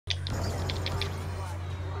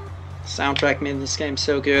Soundtrack made this game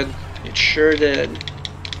so good. It sure did.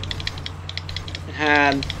 It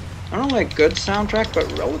had not only a good soundtrack,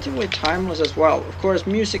 but relatively timeless as well. Of course,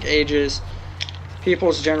 music ages,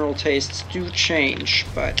 people's general tastes do change,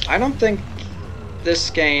 but I don't think this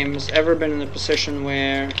game has ever been in a position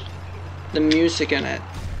where the music in it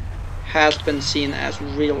has been seen as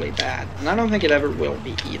really bad, and I don't think it ever will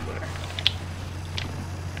be either.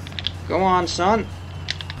 Go on, son.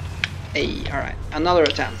 Hey, alright, another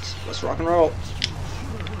attempt. Let's rock and roll.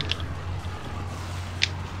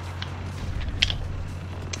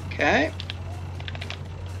 Okay.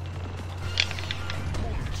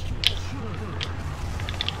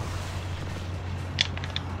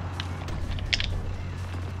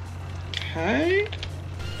 Okay.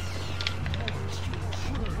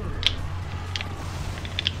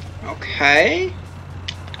 Okay.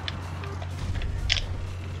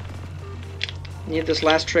 Need this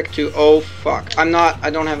last trick to... Oh, fuck. I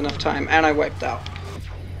don't have enough time, and I wiped out.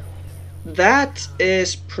 That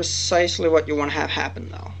is precisely what you want to have happen,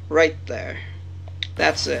 though. Right there.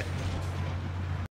 That's it.